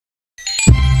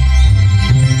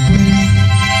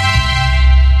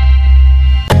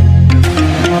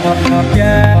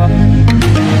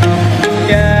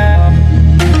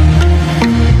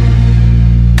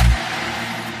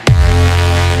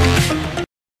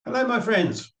Hello, my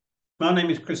friends. My name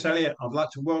is Chris Elliott. I'd like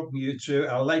to welcome you to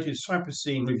our latest Cyprus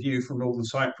scene review from Northern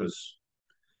Cyprus.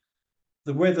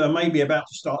 The weather may be about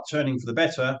to start turning for the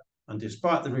better, and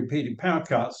despite the repeated power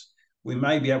cuts, we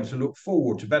may be able to look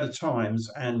forward to better times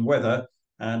and weather,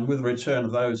 and with the return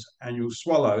of those annual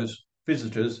swallows,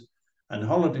 visitors, and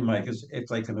holidaymakers if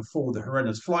they can afford the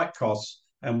horrendous flight costs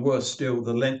and, worse still,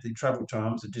 the lengthy travel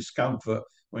times and discomfort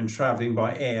when travelling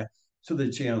by air to the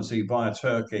TNC via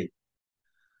Turkey.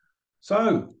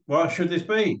 So, why should this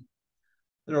be?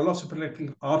 There are lots of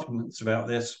political arguments about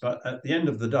this, but at the end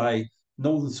of the day,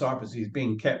 Northern Cyprus is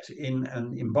being kept in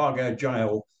an embargo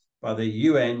jail by the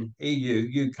UN,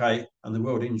 EU, UK, and the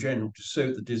world in general to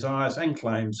suit the desires and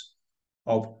claims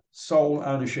of sole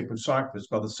ownership of Cyprus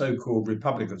by the so-called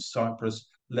Republic of Cyprus,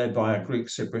 led by a Greek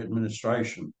Cypriot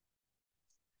administration.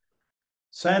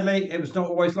 Sadly, it was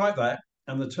not always like that,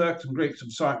 and the Turks and Greeks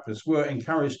of Cyprus were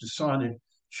encouraged to sign a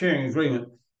sharing agreement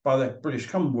by the British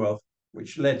Commonwealth,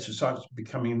 which led to Cyprus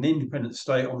becoming an independent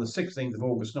state on the 16th of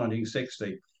August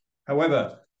 1960.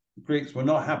 However, the Greeks were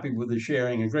not happy with the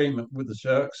sharing agreement with the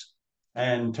Turks,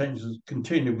 and tensions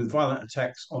continued with violent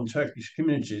attacks on Turkish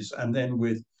communities, and then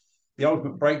with the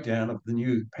ultimate breakdown of the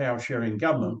new power-sharing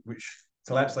government, which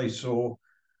collapsed. They saw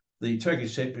the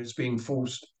Turkish Cypriots being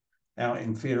forced out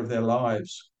in fear of their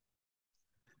lives.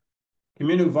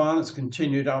 Communal violence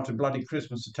continued after bloody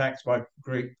Christmas attacks by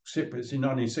Greek Cypriots in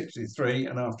 1963,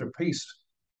 and after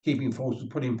peacekeeping force was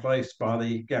put in place by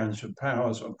the guaranteed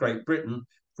powers of Great Britain,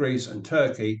 Greece, and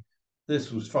Turkey. This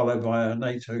was followed by a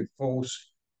NATO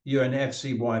force,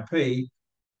 UNFCYP,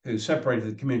 who separated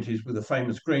the communities with the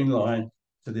famous Green Line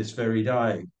to this very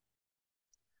day.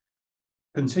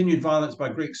 Continued violence by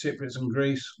Greek Cypriots and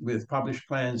Greece, with published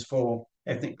plans for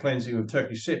ethnic cleansing of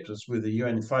Turkish Cypriots, with the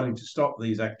UN failing to stop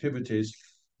these activities,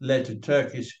 led to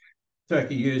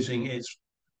Turkey using its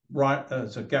right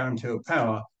as a guarantor of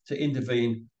power to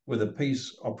intervene with a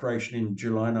peace operation in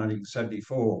July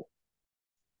 1974.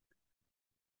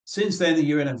 Since then, the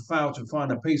UN have failed to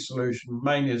find a peace solution,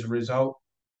 mainly as a result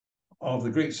of the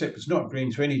Greek Cypriots not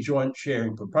agreeing to any joint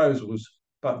sharing proposals,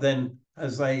 but then,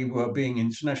 as they were being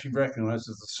internationally recognised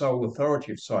as the sole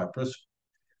authority of Cyprus,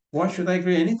 why should they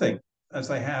agree anything, as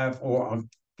they have or are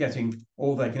getting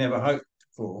all they can ever hope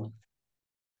for?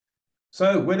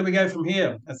 So where do we go from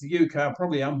here? As the UK are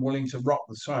probably unwilling to rock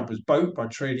the Cyprus boat by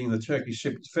treating the Turkish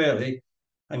Cypriots fairly,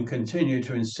 and continue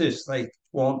to insist they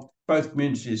want both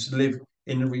communities to live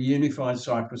in a reunified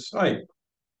Cyprus state.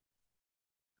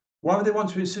 Why would they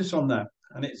want to insist on that?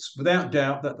 And it's without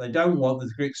doubt that they don't want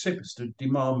the Greek Cypriots to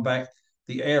demand back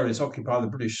the areas occupied by the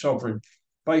British sovereign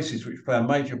bases, which play a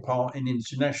major part in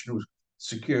international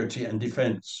security and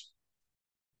defence.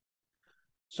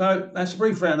 So that's a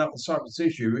brief roundup of the Cyprus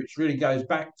issue, which really goes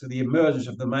back to the emergence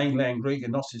of the mainland Greek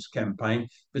Enosis campaign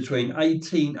between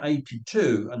 1882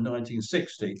 and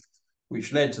 1960,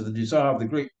 which led to the desire of the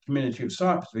Greek community of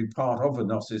Cyprus to be part of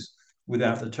Enosis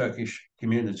without the Turkish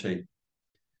community.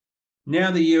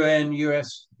 Now the UN,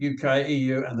 US, UK,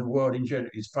 EU, and the world in general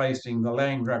is facing the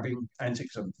land-grabbing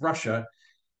antics of Russia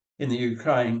in the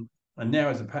Ukraine, and now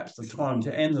is perhaps the time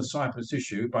to end the Cyprus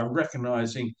issue by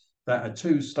recognising that a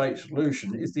two-state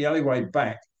solution is the only way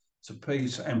back to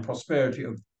peace and prosperity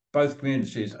of both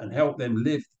communities, and help them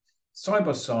live side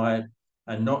by side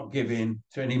and not give in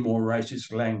to any more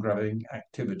racist land-grabbing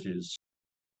activities.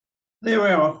 There we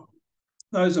are.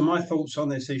 Those are my thoughts on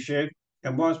this issue.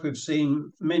 And whilst we've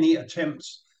seen many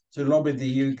attempts to lobby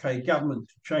the UK government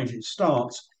to change its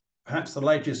stance, perhaps the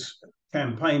latest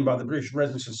campaign by the British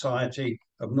Resident Society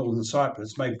of Northern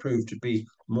Cyprus may prove to be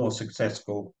more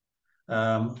successful.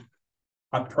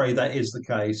 I pray that is the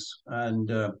case,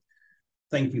 and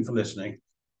thank you for listening.